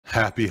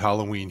Happy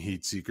Halloween,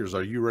 Heat Seekers.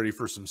 Are you ready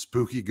for some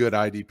spooky good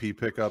IDP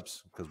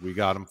pickups? Because we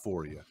got them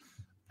for you.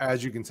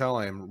 As you can tell,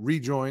 I am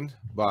rejoined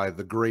by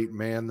the great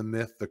man, the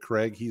myth, the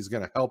Kraig. He's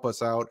going to help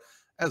us out.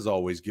 As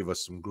always, give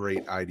us some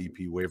great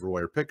IDP waiver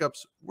wire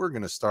pickups. We're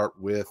going to start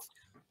with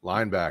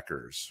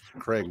linebackers.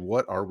 Kraig,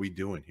 what are we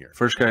doing here?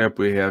 First guy up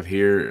we have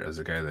here is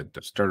a guy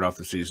that started off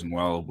the season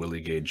well, Willie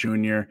Gay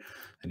Jr.,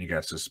 and he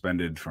got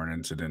suspended for an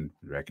incident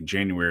back in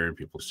January.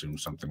 People assumed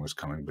something was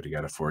coming, but he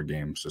got a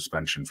 4-game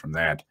suspension from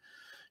that.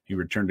 He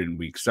returned in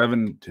week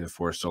 7 to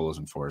 4 solos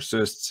and 4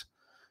 assists.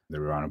 They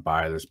were on a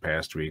bye this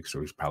past week,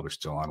 so he's probably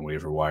still on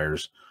waiver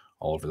wires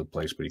all over the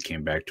place, but he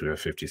came back to a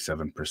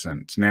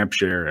 57% snap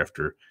share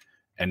after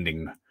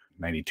ending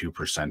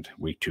 92%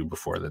 week 2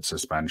 before that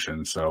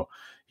suspension. So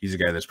he's a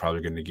guy that's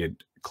probably going to get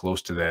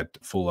close to that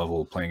full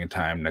level of playing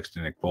time next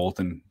to Nick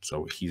Bolton.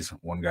 So he's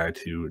one guy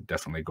to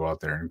definitely go out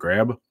there and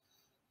grab.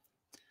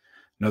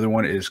 Another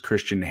one is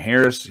Christian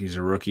Harris. He's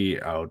a rookie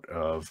out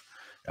of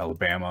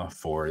Alabama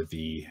for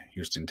the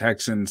Houston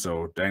Texans.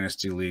 So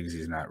dynasty leagues,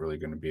 he's not really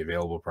going to be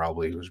available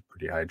probably. He was a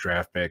pretty high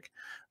draft pick.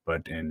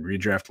 But in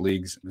redraft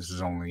leagues, this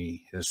is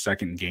only his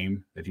 2nd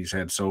game that he's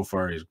had so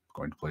far. He's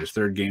going to play his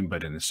 3rd game,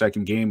 but in his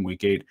 2nd game,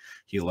 week 8,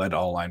 he led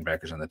all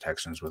linebackers on the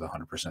Texans with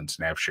 100%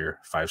 snap share,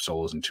 5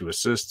 solos and 2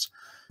 assists,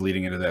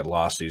 leading into that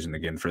lost season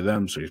again for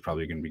them. So he's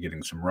probably going to be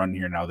getting some run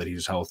here now that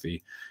he's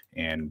healthy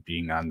and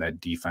being on that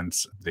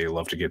defense. They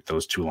love to get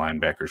those 2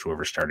 linebackers,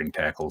 whoever's starting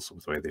tackles,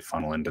 with the way they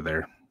funnel into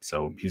there.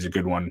 So he's a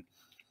good one.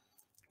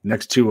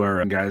 Next 2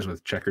 are guys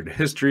with checkered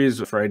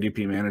histories for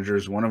IDP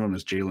managers. One of them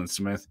is Jalen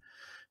Smith,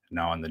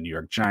 now on the New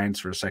York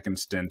Giants for a 2nd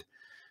stint.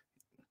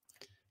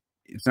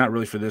 It's not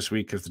really for this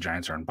week because the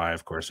Giants are on bye,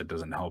 of course. It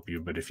doesn't help you.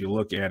 But if you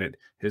look at it,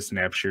 his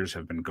snap shares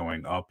have been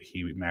going up.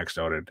 He maxed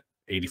out at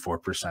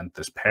 84%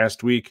 this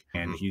past week,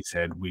 and he's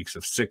had weeks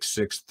of 6,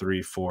 6,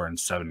 3, 4, and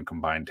 7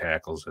 combined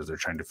tackles as they're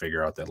trying to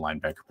figure out that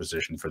linebacker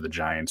position for the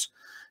Giants,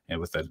 and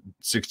with a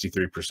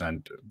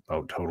 63%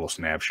 about total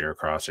snap share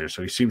across there.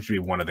 So he seems to be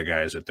one of the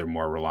guys that they're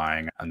more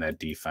relying on that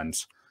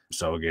defense.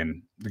 So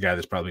again, the guy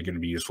that's probably going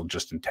to be useful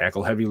just in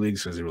tackle-heavy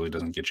leagues because he really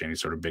doesn't get you any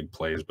sort of big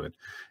plays. But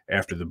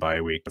after the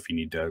bye week, if you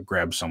need to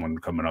grab someone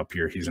coming up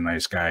here, he's a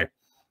nice guy.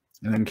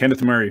 And then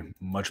Kenneth Murray,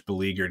 much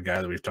beleaguered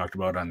guy that we've talked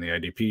about on the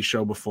IDP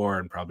show before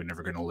and probably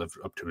never going to live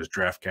up to his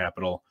draft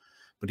capital.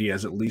 But he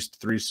has at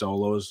least 3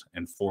 solos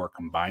and 4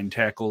 combined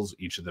tackles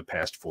each of the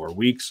past 4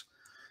 weeks.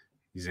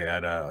 He's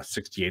had a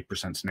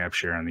 68% snap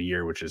share on the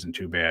year, which isn't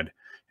too bad.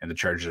 And the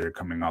Chargers are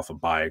coming off a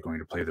bye, going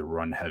to play the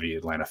run-heavy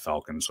Atlanta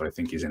Falcons. So I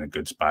think he's in a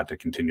good spot to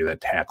continue that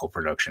tackle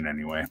production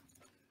anyway.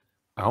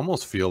 I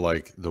almost feel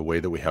like the way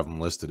that we have them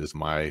listed is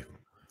my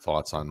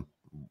thoughts on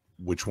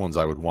which ones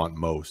I would want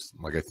most.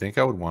 Like, I think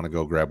I would want to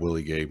go grab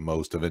Willie Gay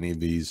most of any of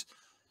these.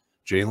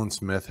 Jalen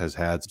Smith has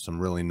had some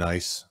really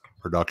nice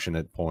production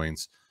at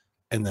points.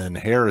 And then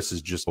Harris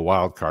is just a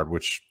wild card,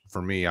 which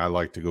for me, I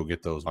like to go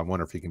get those. I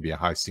wonder if he can be a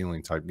high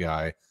ceiling type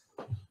guy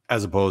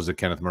as opposed to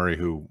Kenneth Murray,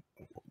 who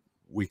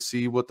we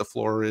see what the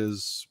floor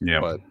is,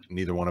 but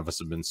neither one of us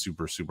have been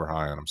super, super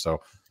high on him.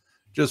 So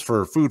just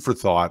for food for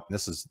thought,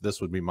 this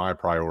would be my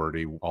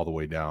priority all the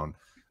way down.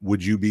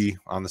 Would you be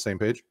on the same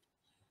page?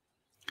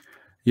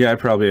 Yeah, I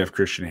probably have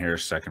Christian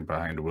Harris 2nd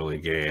behind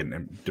Willie Gay,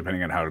 and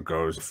depending on how it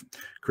goes, if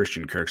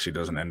Christian Kirksey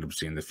doesn't end up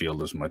seeing the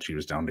field as much. He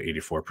was down to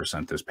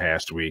 84% this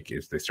past week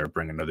as they start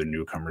bringing other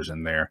newcomers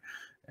in there.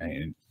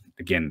 And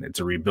again,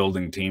 it's a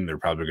rebuilding team. They're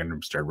probably going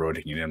to start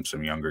rotating in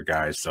some younger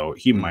guys. So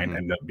he might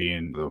end up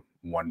being the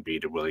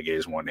 1B to Willie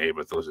Gay's 1A,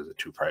 but those are the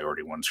 2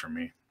 priority ones for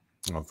me.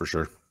 Oh, for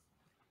sure.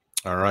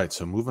 All right,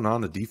 so moving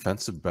on to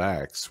defensive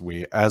backs.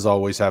 We, as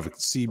always, have a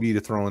CB to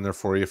throw in there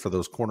for you for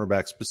those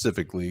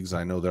cornerback-specific leagues.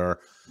 I know there are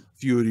a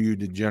few of you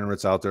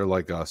degenerates out there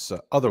like us.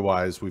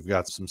 Otherwise, we've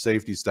got some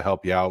safeties to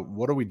help you out.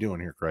 What are we doing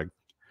here, Kraig?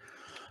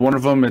 One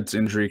of them, it's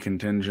injury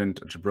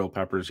contingent. Jabril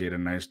Peppers, he had a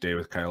nice day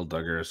with Kyle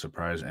Duggar, a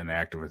surprise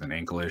inactive with an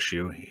ankle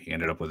issue. He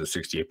ended up with a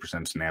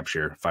 68% snap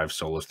share, 5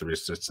 solos, 3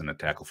 assists, and a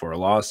tackle for a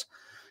loss.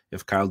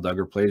 If Kyle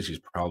Duggar plays, he's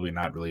probably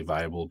not really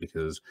viable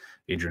because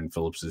Adrian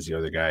Phillips is the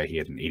other guy. He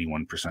had an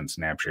 81%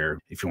 snap share.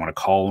 If you want to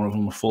call one of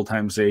them a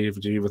full-time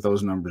safety with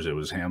those numbers, it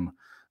was him.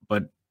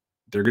 But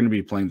they're going to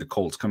be playing the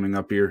Colts coming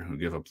up here, who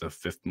give up the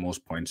 5th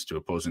most points to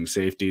opposing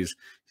safeties.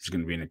 He's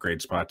going to be in a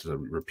great spot to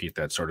repeat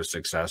that sort of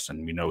success,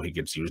 and we know he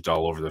gets used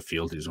all over the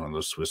field. He's one of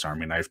those Swiss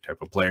Army knife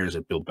type of players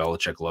that Bill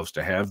Belichick loves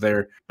to have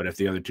there. But if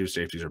the other 2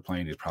 safeties are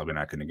playing, he's probably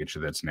not going to get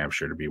you that snap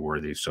share to be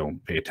worthy, so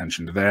pay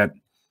attention to that.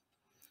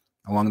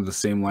 Along the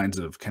same lines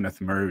of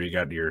Kenneth Murray, we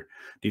got your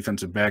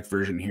defensive back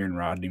version here in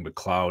Rodney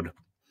McLeod.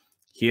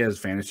 He has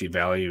fantasy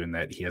value in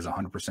that he has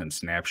 100%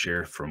 snap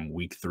share from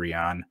week 3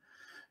 on.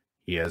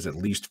 He has at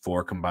least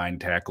 4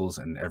 combined tackles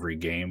in every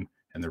game,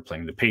 and they're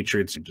playing the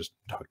Patriots. We just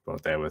talked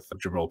about that with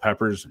Jabril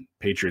Peppers.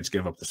 Patriots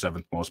give up the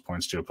 7th most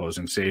points to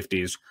opposing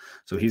safeties.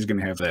 So he's going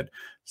to have that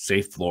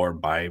safe floor,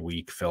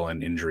 bye-week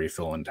fill-in, injury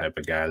fill-in type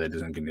of guy that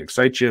isn't going to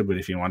excite you. But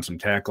if you want some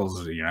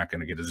tackles, you're not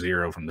going to get a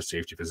 0 from the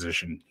safety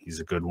position. He's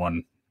a good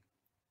one.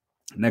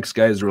 Next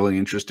guy is really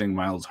interesting,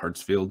 Miles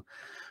Hartsfield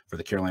for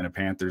the Carolina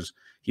Panthers.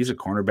 He's a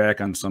cornerback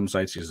on some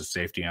sites. He's a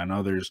safety on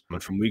others.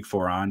 But from week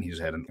 4 on, he's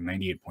had a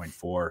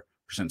 98.4%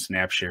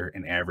 snap share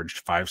and averaged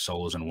 5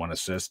 solos and 1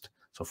 assist.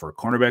 So for a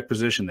cornerback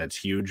position, that's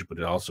huge, but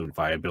it also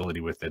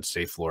viability with that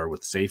safe floor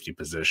with safety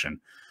position.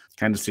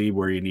 Kind of see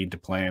where you need to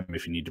play him.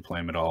 If you need to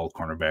play him at all,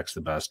 cornerback's the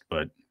best.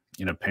 But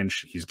in a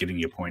pinch, he's getting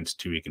you points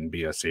too. He can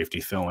be a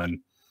safety fill-in.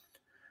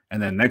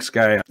 And then next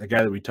guy, a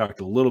guy that we talked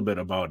a little bit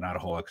about, not a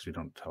whole lot because we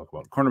don't talk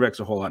about cornerbacks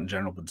a whole lot in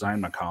general, but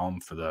Zion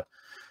McCollum for the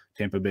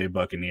Tampa Bay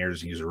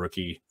Buccaneers. He's a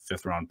rookie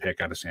 5th-round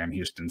pick out of Sam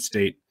Houston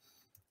State.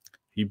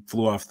 He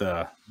flew off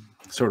the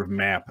sort of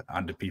map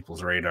onto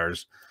people's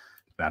radars.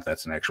 Not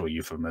that's an actual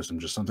euphemism,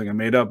 just something I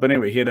made up. But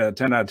anyway, he had a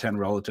 10 out of 10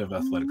 relative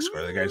athletic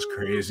score. The guy's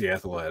crazy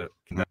athletic.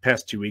 In the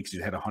past 2 weeks,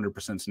 he's had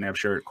 100% snap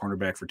share at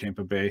cornerback for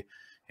Tampa Bay,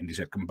 and he's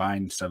had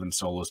combined 7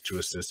 solos, 2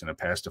 assists, and a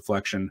pass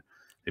deflection.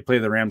 They play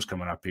the Rams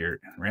coming up here.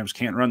 Rams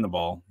can't run the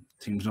ball.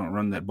 Teams don't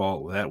run that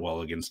ball that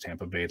well against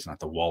Tampa Bay. It's not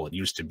the wall it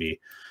used to be.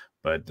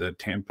 But the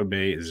Tampa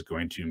Bay is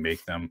going to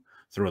make them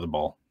throw the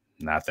ball.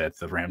 Not that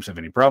the Rams have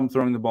any problem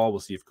throwing the ball.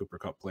 We'll see if Cooper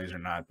Kupp plays or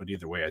not. But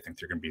either way, I think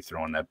they're going to be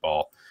throwing that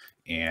ball.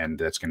 And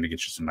that's going to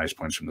get you some nice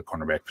points from the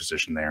cornerback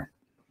position there.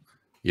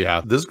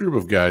 Yeah, this group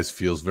of guys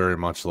feels very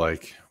much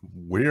like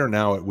we are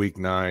now at week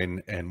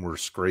 9 and we're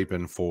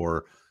scraping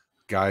for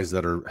guys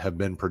that have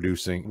been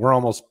producing. We're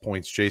almost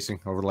points chasing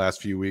over the last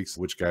few weeks,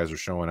 which guys are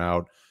showing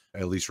out,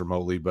 at least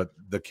remotely. But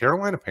the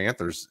Carolina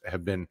Panthers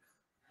have been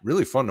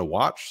really fun to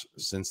watch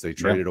since they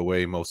traded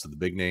away most of the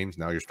big names.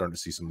 Now you're starting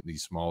to see some of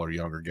these smaller,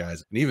 younger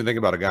guys. And even think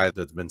about a guy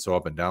that's been so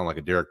up and down like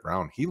a Derek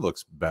Brown. He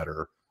looks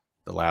better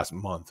the last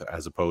month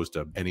as opposed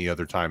to any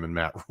other time in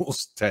Matt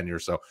Rule's tenure.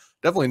 So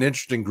definitely an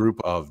interesting group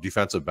of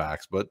defensive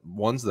backs, but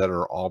ones that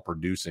are all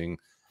producing.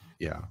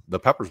 Yeah, the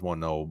Peppers one,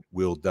 though,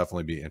 will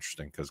definitely be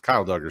interesting because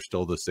Kyle Duggar's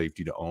still the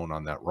safety to own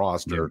on that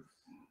roster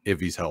if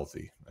he's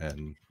healthy.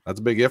 And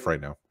that's a big if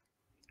right now.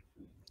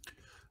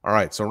 All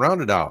right, so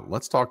round it out.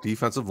 Let's talk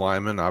defensive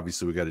linemen.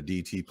 Obviously, we got a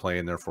DT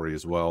playing there for you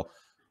as well.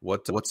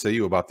 What say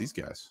you about these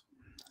guys?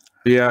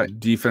 Yeah,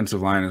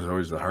 defensive line is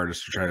always the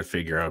hardest to try to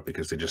figure out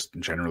because they just,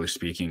 generally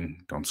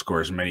speaking, don't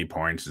score as many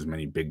points, as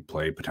many big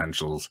play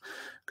potentials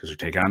because they're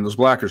taking on those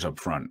blockers up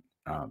front.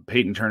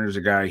 Peyton Turner's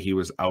a guy. He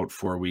was out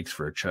 4 weeks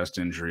for a chest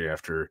injury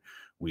after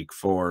week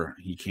 4.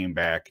 He came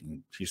back.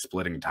 And he's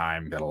splitting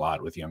time. Got a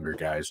lot with younger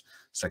guys,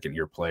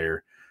 second-year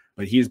player.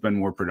 But he's been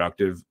more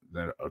productive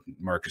than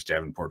Marcus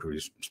Davenport, who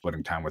he's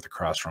splitting time with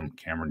across from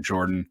Cameron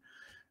Jordan.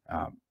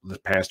 This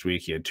past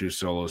week, he had 2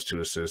 solos,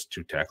 2 assists,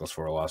 2 tackles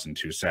for a loss, and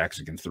 2 sacks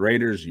against the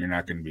Raiders. You're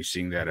not going to be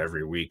seeing that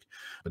every week,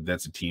 but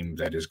that's a team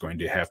that is going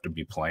to have to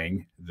be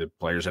playing the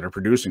players that are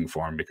producing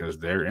for him because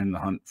they're in the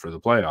hunt for the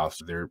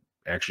playoffs. They're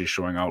actually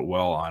showing out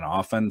well on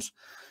offense.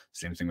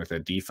 Same thing with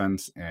that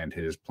defense and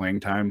his playing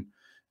time.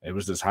 It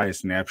was his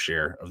highest snap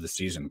share of the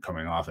season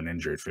coming off an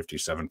injury at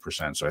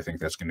 57%. So I think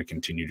that's going to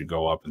continue to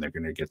go up, and they're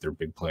going to get their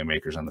big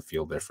playmakers on the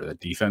field there for the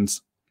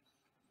defense.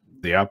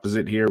 The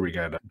opposite here, we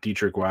got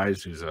Dietrich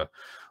Wise, who's a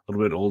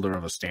little bit older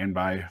of a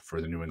standby for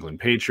the New England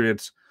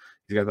Patriots.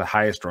 He's got the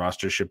highest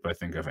rostership, I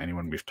think, of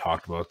anyone we've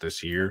talked about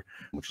this year,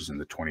 which is in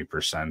the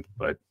 20%,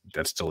 but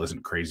that still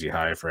isn't crazy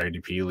high for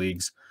IDP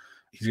leagues.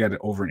 He's got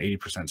over an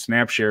 80%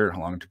 snap share,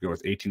 along to go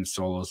with 18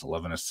 solos,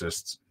 11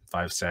 assists,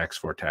 5 sacks,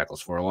 4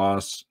 tackles for a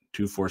loss,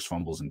 2 forced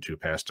fumbles, and 2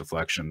 pass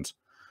deflections.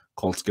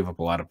 Colts give up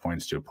a lot of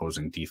points to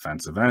opposing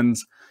defensive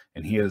ends,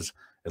 and he has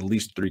at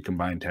least 3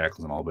 combined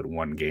tackles in all but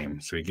 1 game.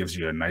 So he gives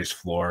you a nice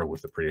floor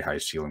with a pretty high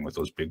ceiling with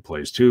those big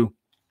plays too.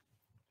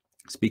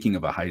 Speaking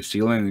of a high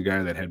ceiling, the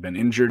guy that had been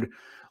injured,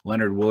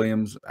 Leonard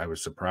Williams, I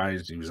was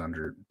surprised he was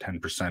under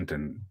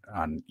 10%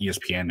 on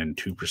ESPN and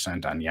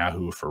 2% on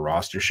Yahoo for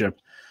rostership.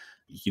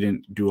 He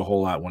didn't do a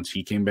whole lot once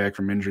he came back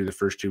from injury the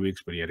first 2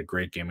 weeks, but he had a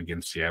great game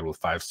against Seattle with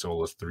 5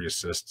 solos, 3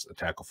 assists, a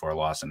tackle for a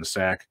loss, and a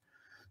sack.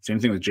 Same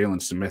thing with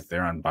Jalen Smith.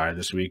 They're on bye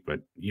this week,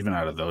 but even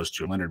out of those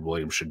 2, Leonard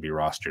Williams should be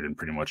rostered in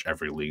pretty much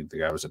every league. The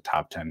guy was a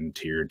top 10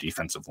 tier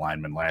defensive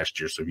lineman last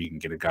year, so if you can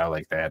get a guy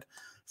like that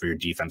for your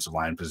defensive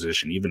line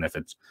position, even if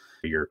it's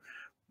your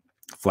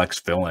flex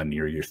fill-in,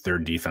 your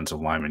 3rd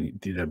defensive lineman,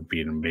 that'd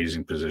be an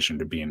amazing position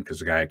to be in because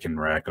the guy can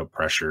rack up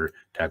pressure,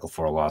 tackle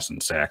for a loss,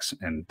 and sacks.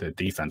 And the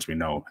defense, we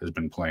know, has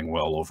been playing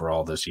well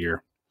overall this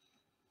year.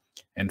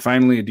 And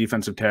finally, a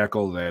defensive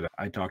tackle that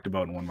I talked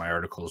about in one of my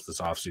articles this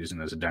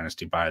offseason as a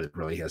dynasty buy that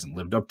really hasn't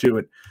lived up to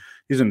it.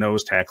 He's a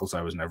nose tackle, so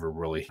I was never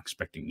really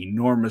expecting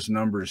enormous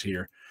numbers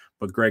here.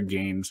 But Greg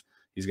Gaines,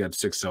 he's got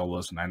 6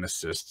 solos, 9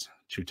 assists,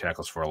 2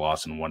 tackles for a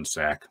loss, and 1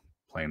 sack,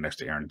 playing next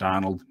to Aaron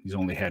Donald. He's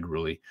only had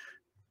really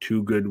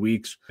 2 good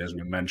weeks. As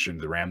we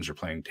mentioned, the Rams are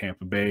playing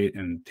Tampa Bay,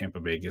 and Tampa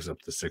Bay gives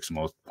up the 6th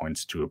most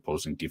points to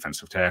opposing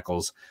defensive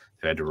tackles.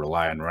 They had to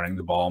rely on running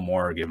the ball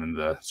more, given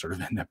the sort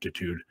of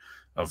ineptitude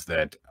of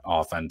that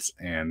offense,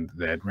 and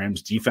that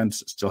Rams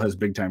defense still has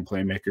big-time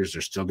playmakers.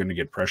 They're still going to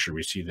get pressure.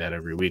 We see that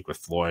every week with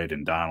Floyd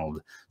and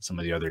Donald, some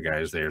of the other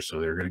guys there, so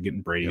they're going to get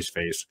in Brady's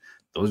face.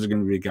 Those are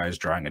going to be guys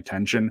drawing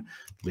attention.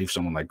 Leave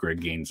someone like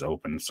Greg Gaines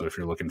open. So if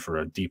you're looking for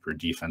a deeper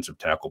defensive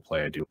tackle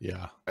play, I do.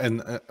 Yeah,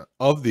 and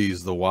of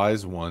these, the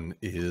Wise one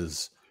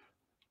is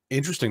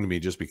interesting to me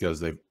just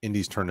because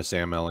Indy's turned to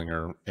Sam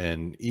Ellinger,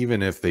 and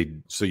even if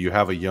so you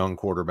have a young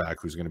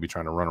quarterback who's going to be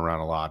trying to run around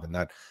a lot, and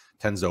that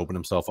tends to open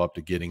himself up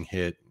to getting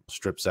hit,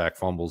 strip sack,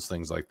 fumbles,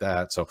 things like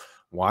that. So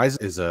Wise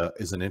is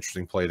an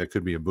interesting play that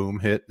could be a boom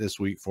hit this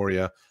week for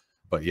you.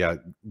 But yeah,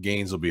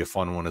 Gaines will be a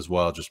fun one as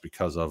well, just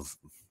because of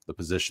the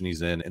position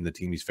he's in and the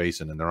team he's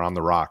facing, and they're on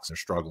the rocks, they're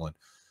struggling.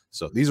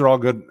 So these are all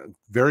good,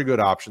 very good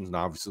options. And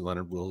obviously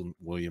Leonard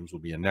Williams will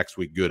be a next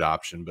week good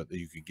option, but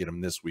you could get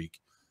him this week.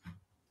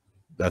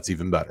 That's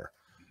even better.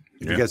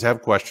 If you guys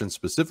have questions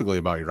specifically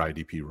about your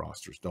IDP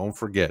rosters, don't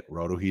forget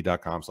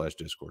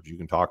rotoheat.com/discord. You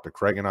can talk to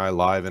Kraig and I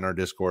live in our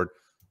Discord.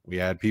 We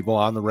add people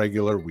on the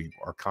regular. We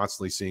are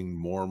constantly seeing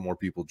more and more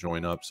people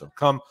join up. So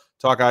come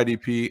talk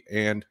IDP,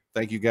 and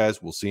thank you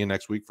guys. We'll see you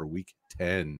next week for week 10.